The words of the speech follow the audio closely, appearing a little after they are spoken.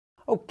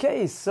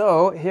Okay,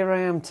 so here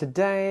I am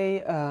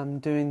today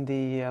doing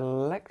the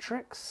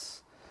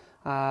electrics.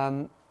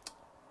 I've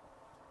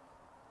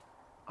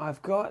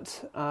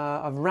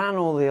ran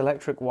all the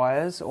electric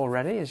wires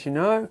already, as you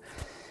know,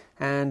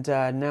 and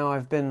now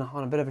I've been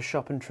on a bit of a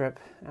shopping trip.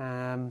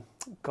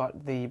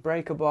 Got the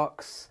breaker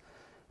box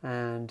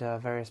and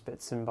various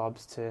bits and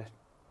bobs to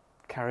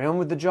carry on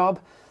with the job.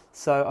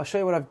 So I'll show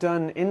you what I've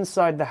done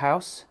inside the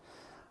house,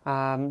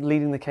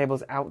 leading the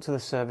cables out to the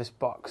service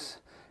box.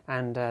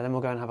 And then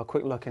we'll go and have a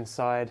quick look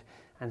inside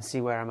and see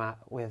where I'm at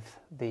with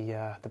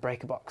the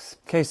breaker box.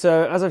 Okay,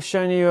 so as I've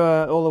shown you,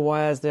 all the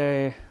wires,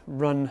 they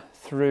run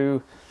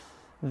through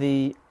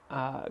the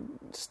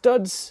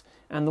studs,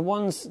 and the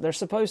ones they're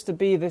supposed to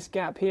be, this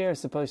gap here is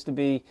supposed to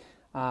be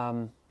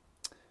I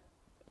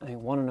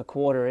think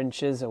 1¼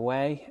 inches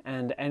away,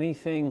 and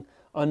anything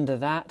under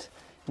that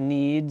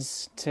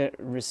needs to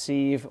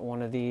receive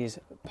one of these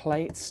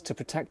plates to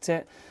protect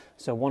it.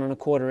 So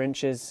 1¼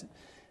 inches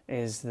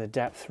is the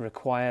depth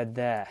required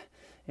there.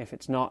 If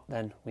it's not,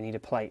 then we need a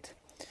plate.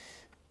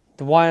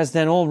 The wires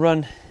then all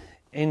run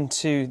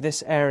into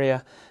this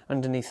area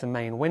underneath the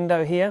main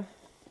window here,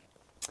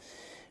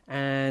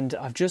 and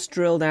I've just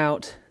drilled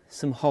out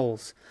some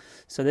holes.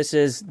 So this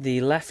is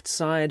the left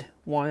side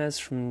wires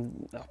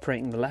from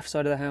operating the left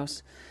side of the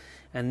house,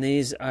 and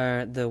these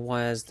are the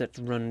wires that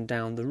run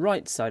down the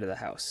right side of the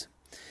house.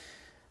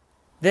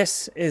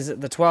 This is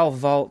the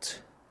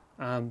 12-volt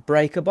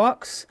breaker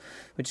box,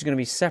 which is going to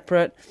be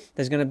separate.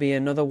 There's going to be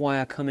another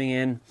wire coming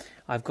in.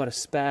 I've got a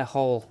spare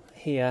hole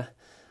here,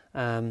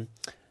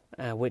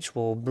 which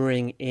will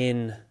bring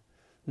in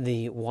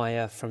the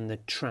wire from the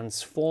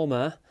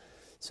transformer.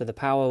 So the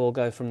power will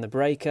go from the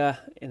breaker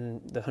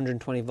in the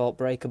 120-volt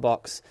breaker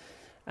box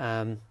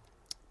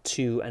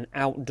to an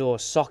outdoor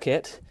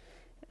socket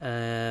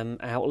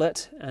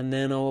outlet, and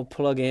then I'll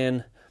plug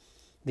in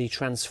the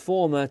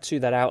transformer to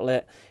that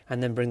outlet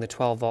and then bring the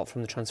 12-volt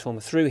from the transformer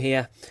through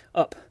here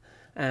up,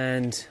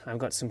 and I've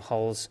got some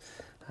holes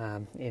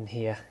in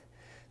here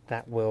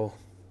that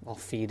I'll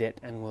feed it,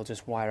 and we'll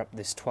just wire up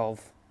this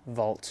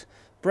 12-volt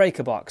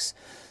breaker box.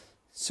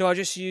 So I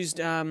just used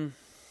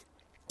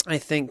I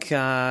think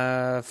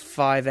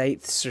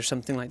 5/8 or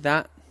something like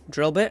that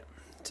drill bit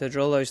to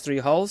drill those 3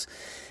 holes,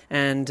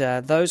 and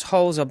those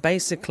holes are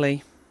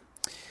basically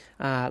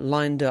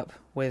lined up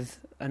with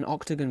an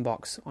octagon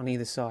box on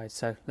either side.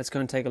 So let's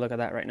go and take a look at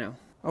that right now.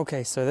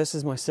 Okay, so this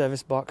is my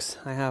service box.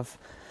 I have,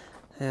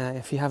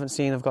 if you haven't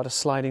seen, I've got a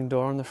sliding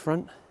door on the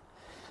front,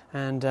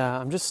 and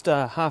I'm just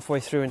halfway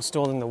through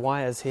installing the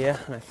wires here,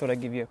 and I thought I'd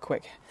give you a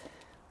quick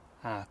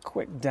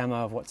demo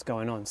of what's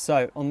going on.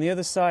 So on the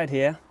other side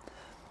here,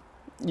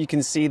 you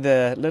can see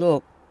the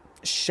little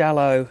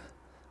shallow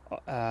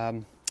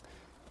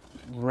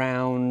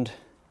round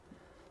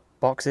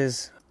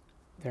boxes.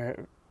 They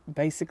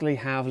basically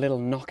have little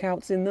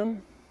knockouts in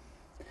them,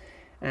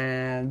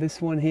 and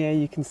this one here,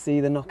 you can see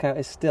the knockout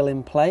is still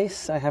in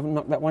place. I haven't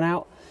knocked that one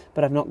out,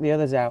 but I've knocked the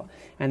others out.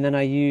 And then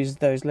I used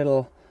those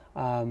little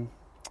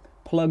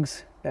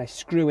plugs that I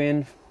screw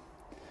in,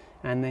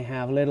 and they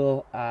have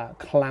little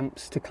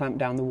clamps to clamp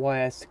down the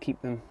wires to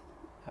keep them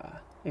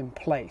in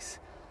place.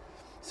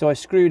 So I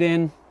screwed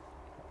in.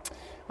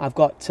 I've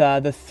got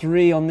the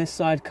 3 on this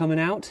side coming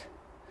out,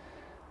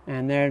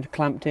 and they're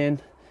clamped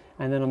in.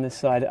 And then on this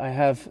side, I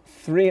have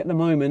 3 at the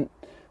moment,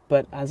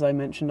 but as I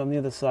mentioned on the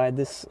other side,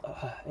 this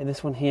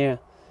one here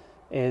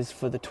is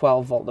for the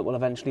 12-volt that will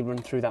eventually run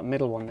through that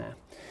middle one there.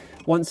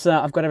 Once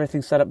I've got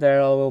everything set up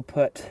there, I will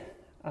put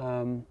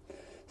some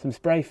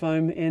spray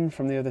foam in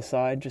from the other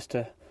side just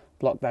to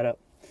block that up.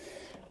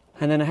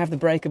 And then I have the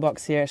breaker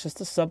box here. It's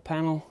just a sub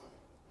panel,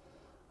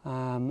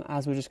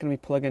 as we're just going to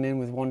be plugging in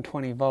with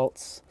 120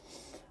 volts.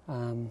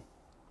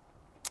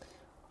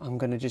 I'm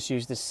going to just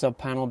use this sub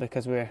panel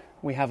because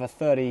we have a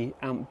 30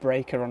 amp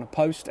breaker on a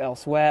post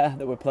elsewhere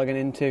that we're plugging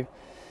into,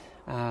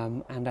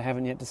 and I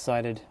haven't yet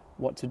decided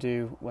what to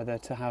do, whether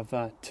to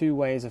have 2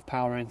 ways of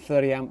powering,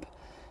 30 amp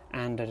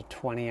and a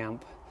 20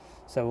 amp.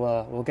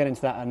 So we'll get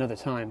into that another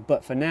time.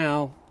 But for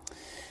now,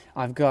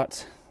 I've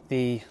got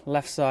the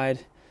left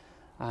side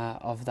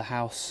of the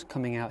house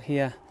coming out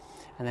here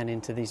and then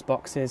into these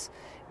boxes.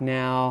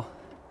 Now,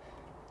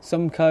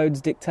 some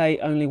codes dictate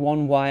only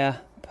 1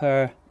 wire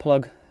per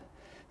plug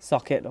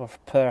socket or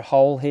per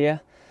hole here,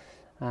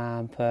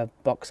 per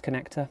box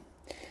connector.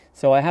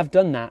 So I have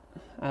done that.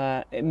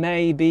 It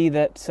may be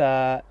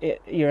that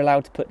you're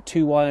allowed to put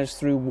 2 wires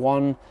through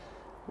 1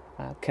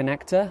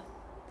 connector,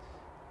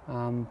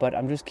 but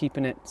I'm just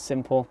keeping it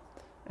simple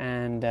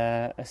and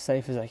as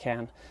safe as I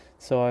can.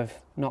 So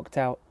I've knocked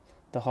out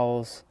the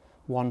holes,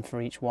 1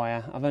 for each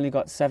wire. I've only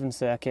got 7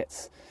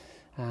 circuits.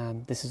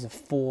 This is a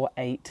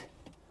 4/8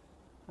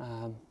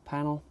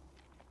 panel.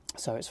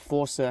 So it's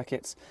 4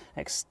 circuits,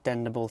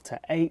 extendable to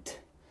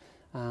 8,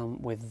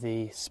 with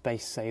the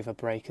space saver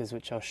breakers,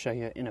 which I'll show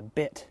you in a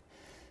bit.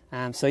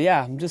 So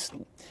yeah, I'm just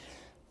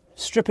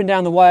stripping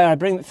down the wire. I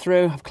bring it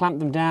through, I've clamped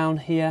them down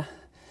here,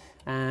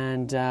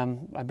 and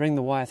I bring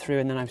the wire through,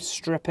 and then I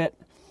strip it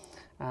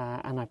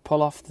and I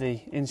pull off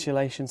the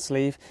insulation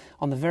sleeve.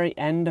 On the very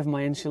end of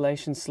my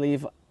insulation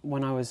sleeve,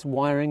 when I was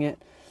wiring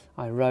it,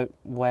 I wrote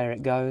where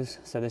it goes.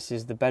 So this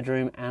is the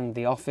bedroom and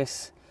the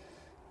office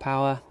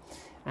power.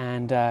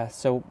 And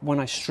so when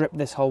I strip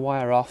this whole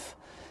wire off,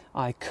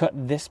 I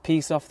cut this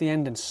piece off the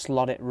end and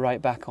slot it right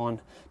back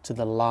on to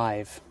the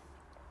live,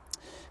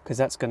 because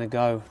that's going to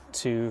go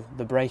to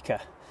the breaker.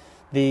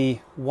 The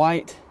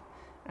white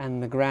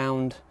and the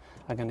ground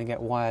are going to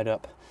get wired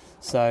up.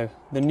 So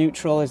the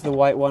neutral is the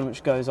white one,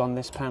 which goes on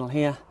this panel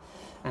here,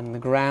 and the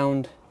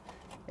ground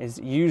is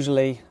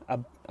usually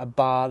a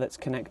bar that's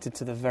connected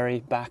to the very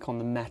back on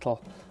the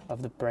metal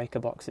of the breaker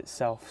box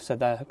itself. So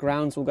the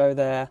grounds will go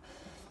there,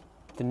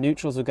 the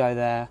neutrals will go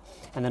there,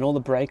 and then all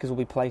the breakers will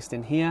be placed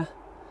in here,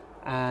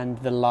 and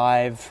the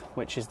live,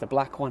 which is the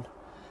black one,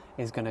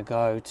 is going to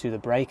go to the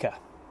breaker.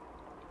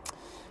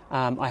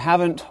 I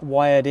haven't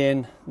wired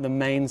in the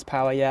mains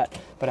power yet,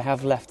 but I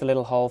have left a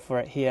little hole for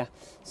it here.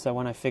 So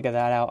when I figure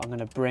that out, I'm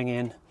going to bring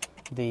in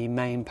the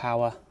main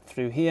power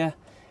through here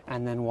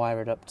and then wire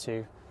it up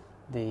to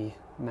the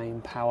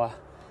main power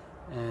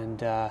and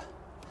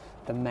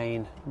the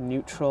main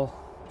neutral,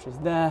 which is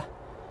there,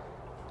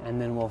 and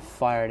then we'll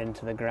fire it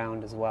into the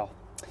ground as well.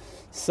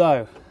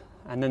 So,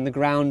 and then the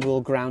ground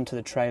will ground to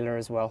the trailer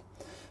as well,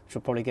 which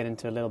we'll probably get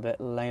into a little bit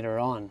later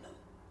on.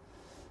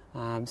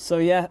 So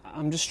yeah,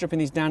 I'm just stripping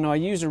these down now. I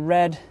use a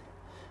red,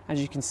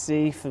 as you can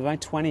see, for my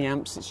 20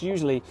 amps. It's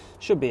usually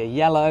should be a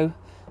yellow,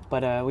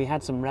 but we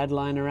had some red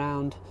lying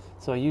around,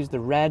 so I used the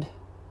red.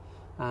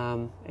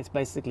 It's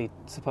basically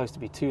supposed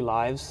to be two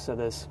lives, so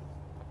there's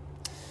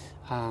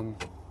a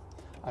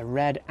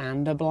red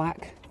and a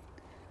black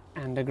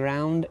and a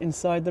ground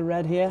inside the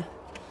red here.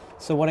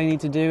 So what I need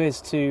to do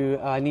is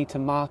I need to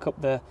mark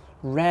up the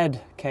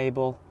red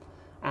cable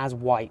as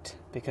white,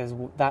 because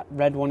that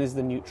red one is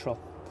the neutral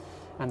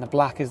and the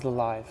black is the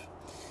live.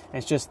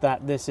 It's just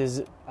that this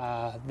is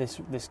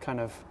this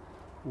kind of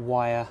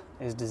wire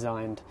is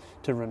designed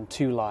to run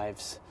two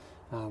lives,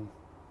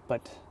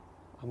 but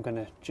I'm going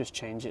to just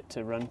change it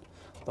to run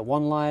the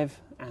one live,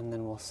 and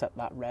then we'll set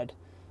that red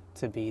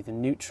to be the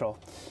neutral.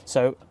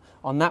 So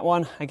on that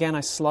one, again,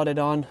 I slotted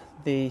on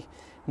the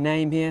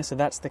name here, so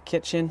that's the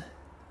kitchen.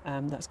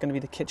 That's going to be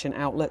the kitchen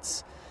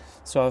outlets.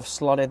 So I've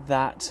slotted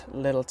that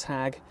little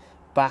tag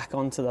back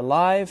onto the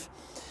live,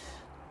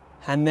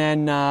 and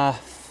then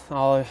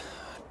I'll a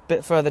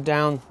bit further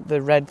down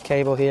the red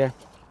cable here,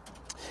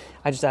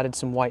 I just added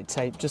some white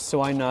tape just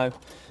so I know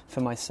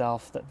for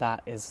myself that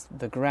that is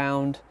the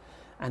ground.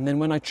 And then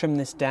when I trim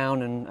this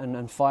down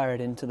and fire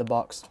it into the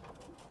box,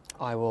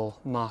 I will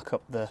mark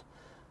up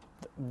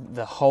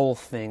the whole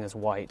thing as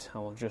white. I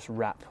will just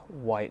wrap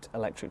white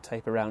electric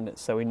tape around it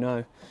so we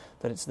know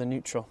that it's the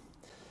neutral.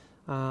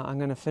 I'm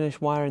going to finish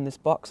wiring this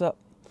box up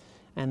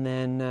and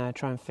then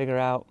try and figure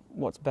out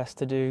what's best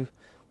to do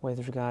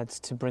with regards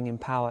to bringing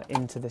power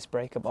into this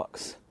breaker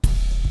box.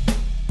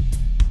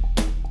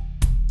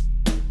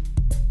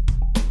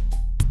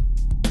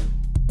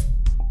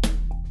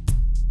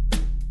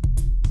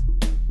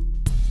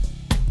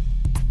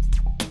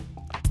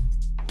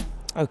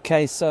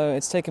 Okay, so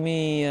it's taken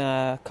me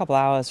a couple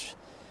hours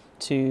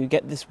to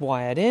get this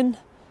wired in.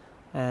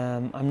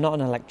 I'm not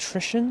an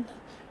electrician.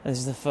 This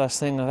is the first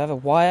thing I've ever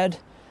wired,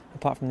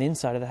 apart from the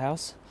inside of the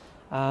house.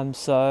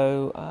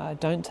 So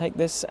don't take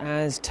this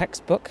as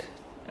textbook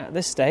at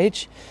this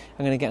stage.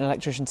 I'm going to get an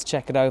electrician to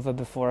check it over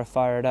before I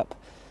fire it up.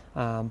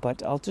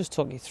 But I'll just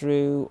talk you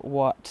through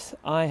what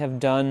I have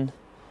done,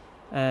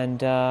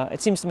 and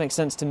it seems to make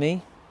sense to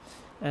me.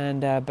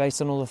 And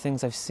based on all the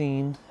things I've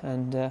seen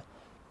and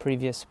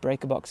previous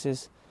breaker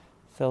boxes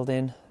filled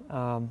in,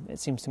 it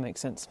seems to make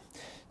sense.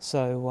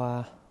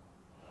 So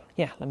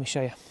yeah, let me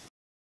show you.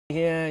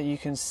 Here you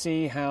can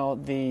see how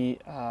the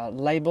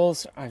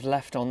labels I've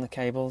left on the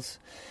cables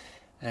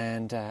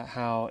and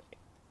how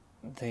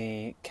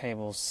the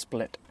cables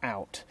split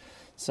out.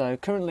 So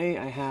currently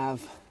I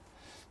have,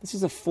 this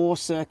is a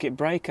 4-circuit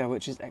breaker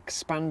which is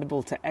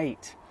expandable to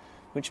 8,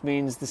 which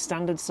means the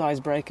standard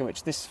size breaker,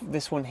 which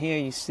this one here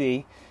you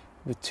see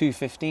with two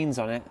 15s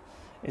on it,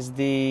 is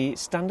the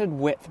standard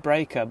width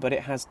breaker, but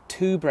it has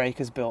 2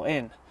 breakers built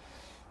in.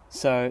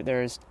 So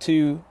there is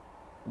 2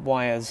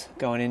 wires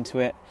going into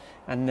it,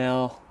 and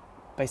they'll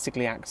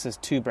basically act as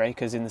 2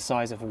 breakers in the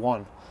size of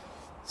 1.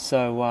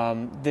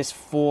 So this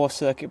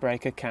 4-circuit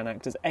breaker can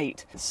act as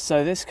 8.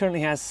 So this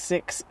currently has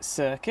 6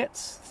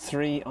 circuits,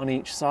 3 on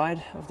each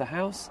side of the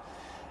house,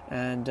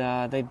 and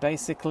they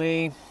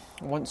basically,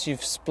 once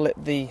you've split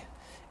the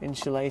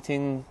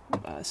insulating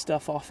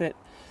stuff off it,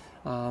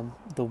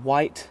 the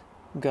white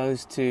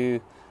goes to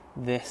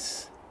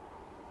this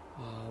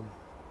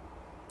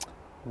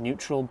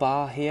neutral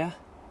bar here,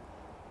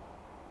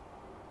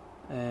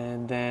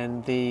 and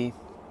then the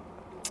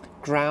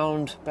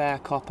ground bare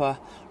copper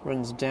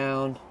runs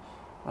down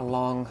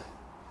along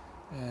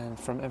and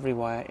from every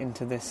wire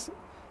into this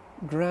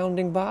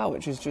grounding bar,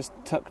 which is just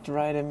tucked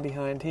right in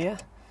behind here.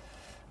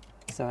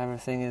 So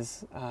everything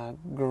is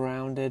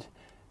grounded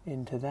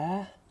into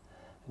there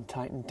and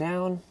tightened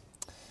down.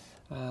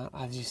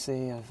 As you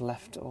see, I've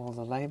left all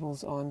the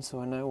labels on so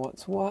I know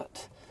what's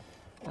what,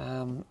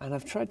 and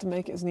I've tried to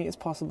make it as neat as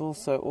possible,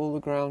 so all the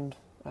ground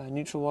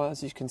neutral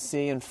wires you can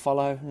see and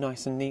follow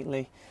nice and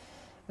neatly,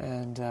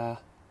 and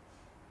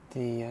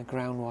the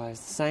ground wires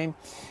the same,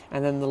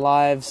 and then the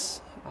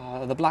lives,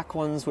 the black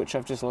ones, which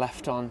I've just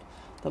left on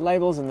the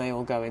labels, and they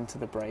all go into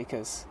the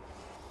breakers.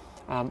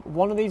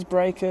 One of these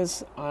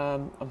breakers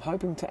I'm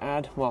hoping to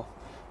add, well,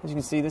 as you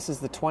can see, this is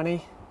the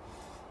 20.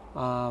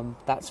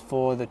 That's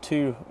for the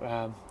two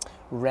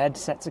red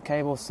sets of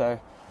cables, so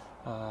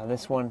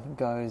this one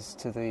goes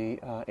to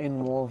the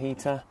in-wall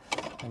heater,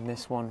 and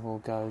this one will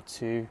go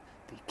to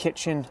the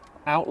kitchen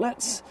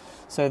outlets,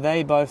 so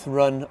they both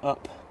run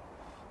up.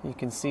 You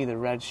can see the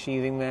red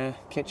sheathing there,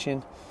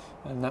 kitchen,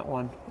 and that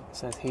one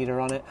says heater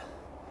on it,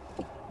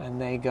 and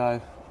they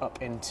go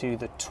up into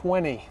the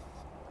 20,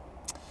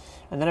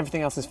 and then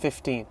everything else is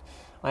 15.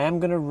 I am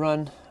going to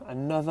run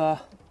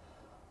another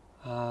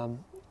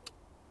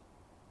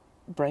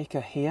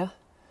breaker here,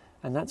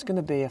 and that's going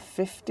to be a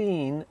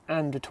 15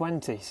 and a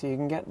 20, so you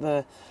can get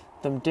them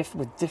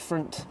with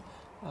different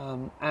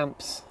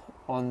amps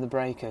on the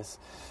breakers.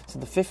 So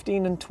the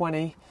 15 and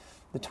 20,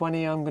 the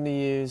 20 I'm going to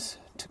use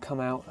to come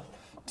out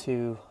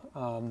to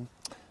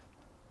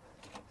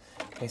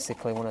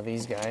basically one of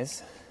these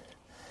guys.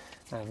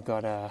 I've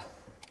got a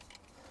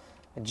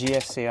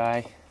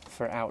GFCI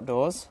for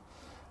outdoors,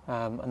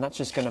 and that's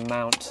just going to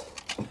mount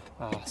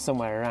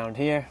somewhere around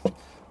here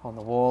on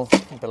the wall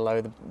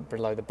below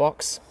the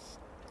box.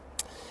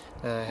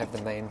 I have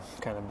the main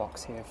kind of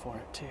box here for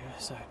it too,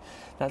 so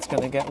that's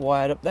going to get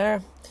wired up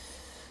there,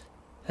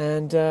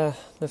 and the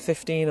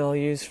 15 I'll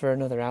use for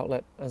another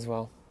outlet as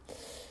well,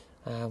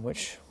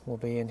 which will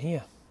be in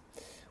here,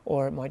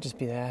 or it might just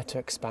be there to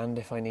expand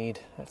if I need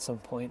at some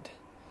point.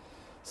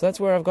 So that's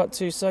where I've got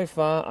to so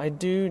far. I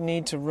do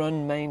need to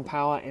run main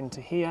power into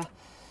here,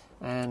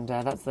 and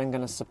that's then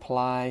going to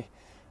supply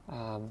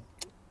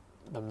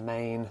the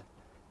main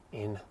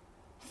in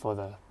for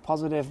the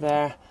positive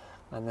there,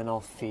 and then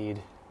I'll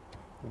feed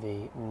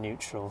the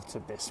neutral to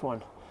this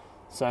one.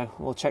 So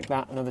we'll check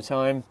that another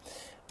time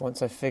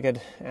once I've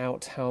figured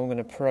out how I'm going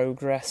to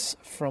progress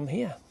from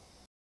here.